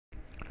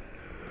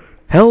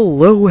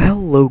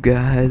Hello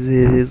guys,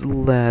 it is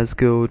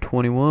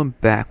Lasgo21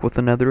 back with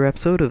another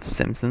episode of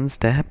Simpsons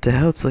Tapped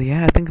Out. So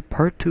yeah, I think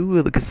part 2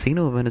 of the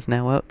casino event is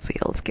now out, so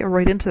yeah, let's get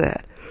right into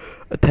that.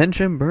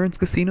 Attention Burns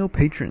Casino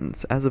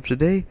patrons, as of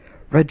today,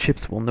 red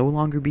chips will no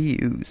longer be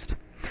used.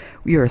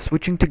 We are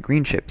switching to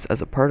green chips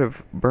as a part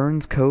of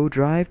Burns'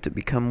 co-drive to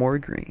become more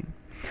green.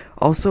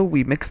 Also,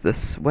 we mix the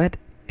sweat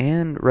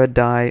and red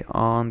dye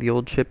on the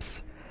old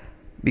chips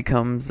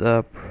becomes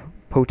a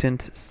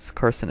potent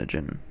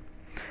carcinogen.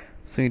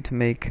 So we need to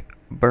make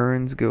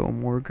Burns go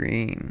more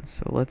green.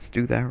 So let's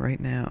do that right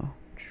now.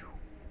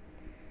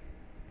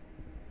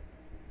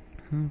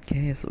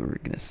 Okay, so we're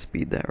gonna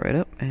speed that right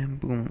up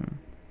and boom.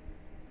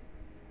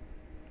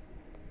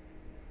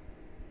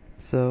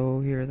 So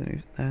here are the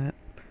news that.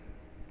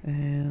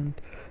 And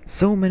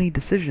so many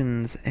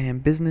decisions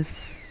and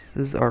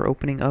businesses are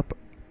opening up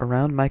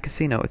around my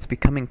casino. It's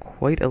becoming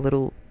quite a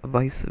little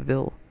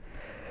Viceville.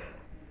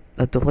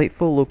 A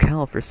delightful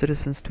locale for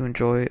citizens to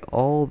enjoy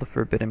all the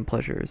forbidden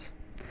pleasures.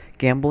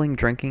 Gambling,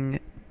 drinking,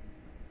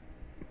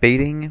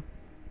 baiting,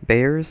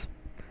 bears.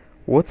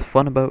 What's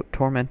fun about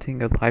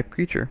tormenting a live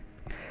creature?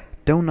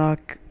 Don't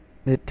knock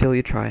it till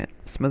you try it.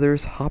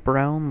 Smithers, hop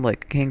around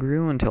like a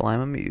kangaroo until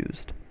I'm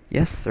amused.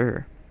 Yes,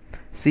 sir.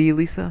 See,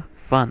 Lisa?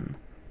 Fun.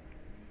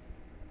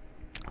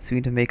 So we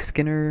need to make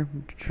Skinner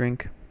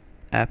drink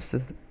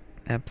absinthe.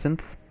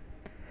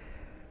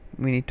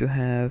 We need to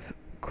have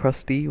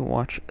Krusty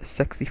watch a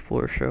sexy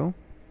floor show.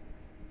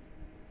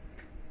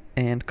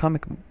 And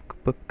comic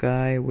book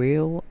guy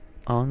whale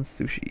on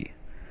sushi.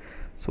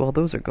 So while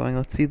those are going,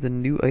 let's see the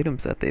new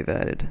items that they've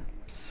added.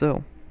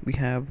 So we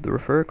have the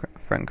Refer a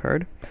Friend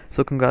card.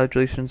 So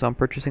congratulations on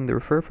purchasing the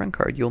Refer a Friend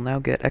card. You'll now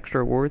get extra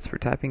rewards for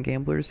tapping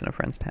gamblers in a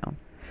friend's town.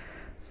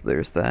 So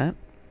there's that.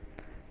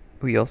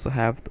 We also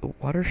have the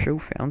Water Show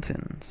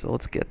Fountain. So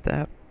let's get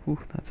that. Ooh,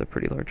 that's a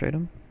pretty large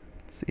item.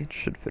 Let's see, it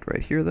should fit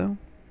right here though.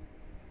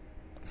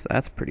 So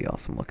that's pretty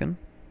awesome looking.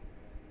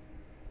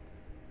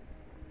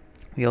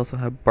 We also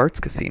have Bart's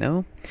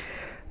Casino.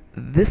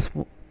 This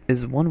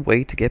is one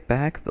way to get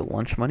back the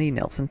lunch money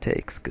Nelson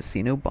takes.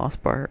 Casino Boss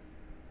Bart.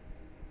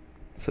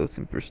 So it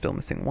seems we're still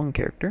missing one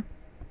character.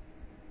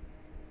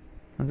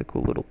 That's a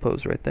cool little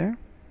pose right there.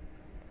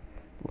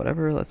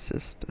 Whatever, let's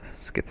just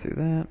skip through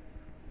that.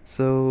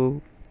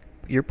 So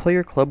your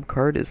player club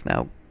card is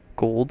now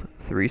gold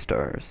 3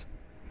 stars.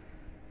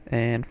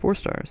 And 4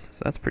 stars.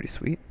 So that's pretty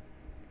sweet.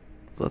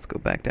 So let's go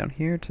back down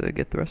here to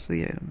get the rest of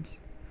the items.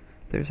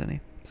 If there's any.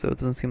 So it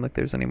doesn't seem like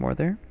there's any more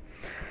there.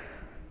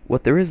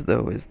 What there is,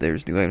 though, is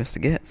there's new items to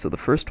get. So the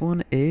first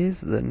one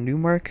is the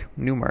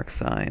Newark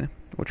Sign,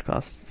 which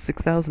costs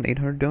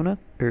 6,800 donut,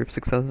 or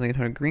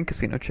 6,800 green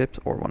casino chips,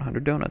 or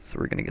 100 donuts. So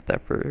we're going to get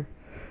that for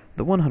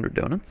the 100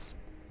 donuts.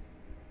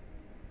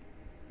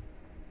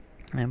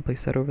 And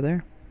place that over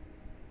there.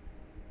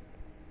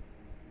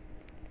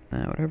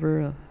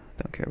 Whatever,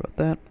 don't care about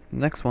that. The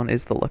next one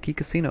is the Lucky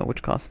Casino,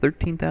 which costs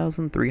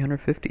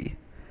 13,350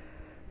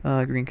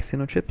 green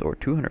casino chips, or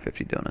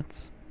 250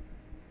 donuts.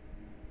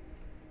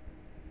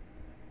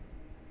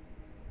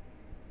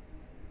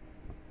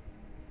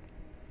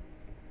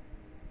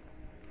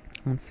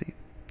 Let's see.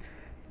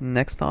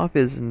 Next off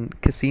is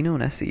Casino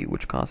Nessie,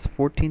 which costs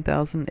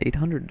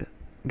 14,800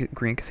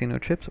 green casino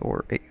chips,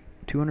 or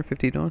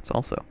 250 donuts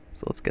also.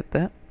 So let's get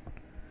that.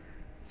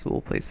 So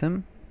we'll place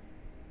him.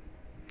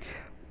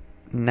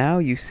 Now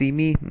you see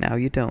me, now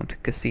you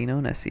don't. Casino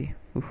Nessie.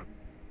 Oof.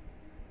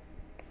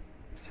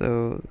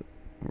 So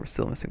we're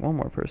still missing one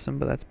more person,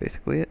 but that's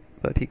basically it.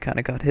 But he kind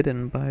of got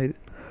hidden by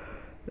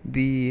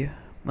the...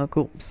 Oh,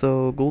 cool.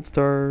 So gold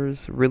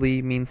stars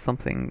really means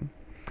something.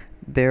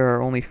 There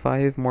are only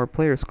 5 more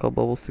Players Club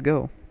levels to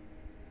go.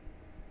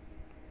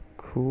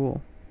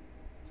 Cool.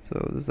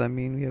 So does that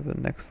mean we have a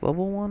next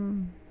level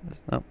one?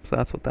 Nope, so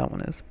that's what that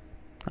one is.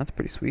 That's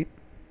pretty sweet.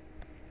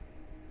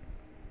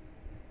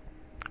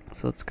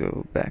 So let's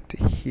go back to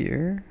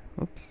here.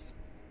 Oops.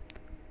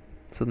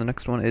 So the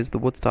next one is the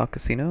Woodstock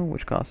Casino,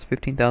 which costs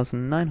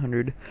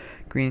 15,900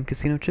 green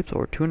casino chips,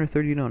 or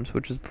 230 donuts,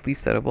 which is the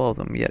least out of all of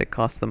them, yet it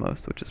costs the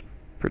most, which is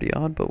pretty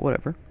odd, but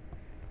whatever.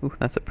 Ooh,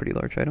 that's a pretty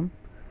large item.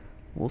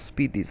 We'll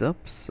speed these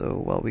up, so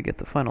while we get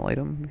the final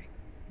item,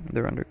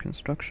 they're under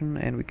construction,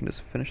 and we can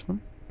just finish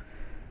them.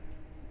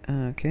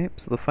 Okay,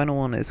 so the final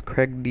one is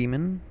Cregg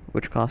Demon,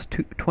 which costs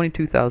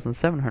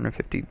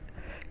 22,750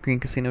 green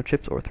casino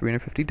chips, or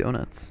 350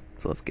 donuts.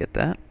 So let's get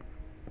that.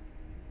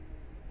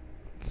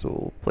 So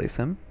we'll place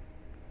him.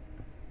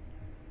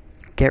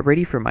 Get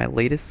ready for my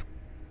latest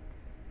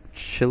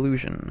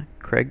Chillusion,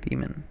 Cregg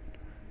Demon.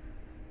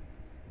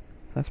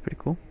 So that's pretty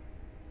cool.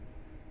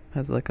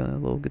 Has like a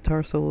little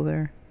guitar solo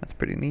there. That's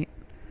pretty neat.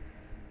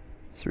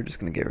 So we're just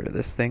going to get rid of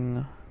this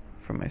thing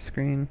from my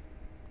screen.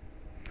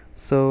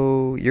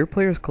 So your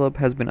player's club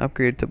has been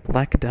upgraded to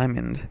Black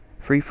Diamond.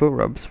 Free foot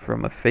rubs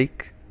from a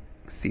fake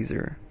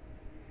Caesar.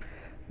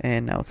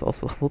 And now it's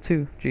also level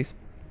 2. Jeez.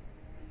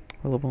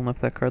 We're leveling up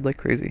that card like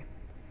crazy.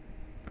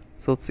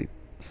 So let's see.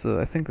 So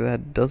I think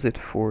that does it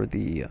for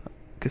the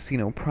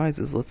casino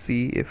prizes. Let's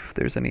see if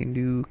there's any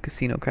new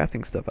casino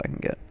crafting stuff I can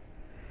get.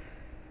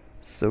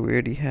 So we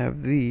already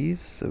have these,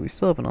 so we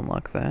still haven't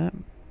unlocked that.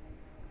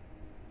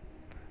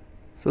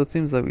 So it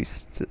seems that we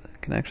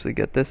can actually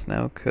get this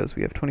now because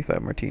we have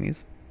 25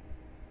 martinis.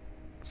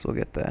 So we'll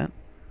get that.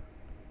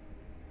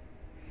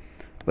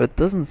 But it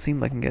doesn't seem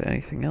like I can get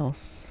anything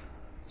else.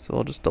 So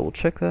I'll just double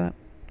check that.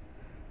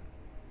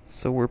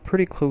 So we're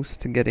pretty close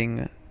to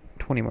getting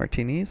 20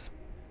 martinis.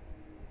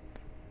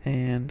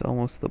 And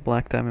almost the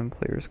Black Diamond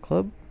Players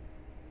Club.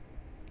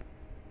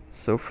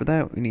 So for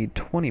that we need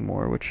 20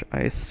 more, which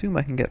I assume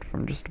I can get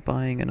from just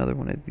buying another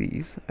one of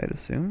these, I'd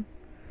assume.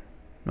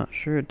 Not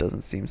sure, it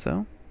doesn't seem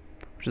so.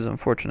 Which is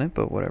unfortunate,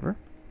 but whatever.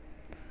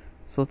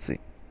 So let's see.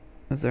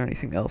 Is there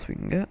anything else we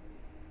can get?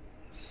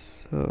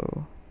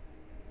 So,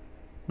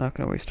 not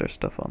gonna waste our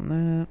stuff on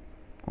that,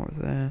 or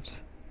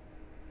that.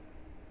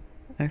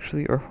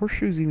 Actually, are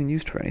horseshoes even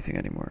used for anything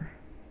anymore?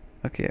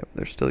 Okay, yeah,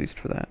 they're still used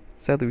for that.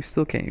 Sadly, we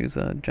still can't use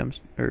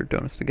gems or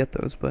donuts to get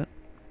those, but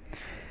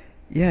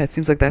yeah, it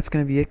seems like that's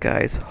gonna be it,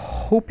 guys.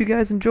 Hope you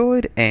guys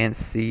enjoyed, and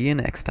see you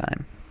next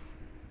time.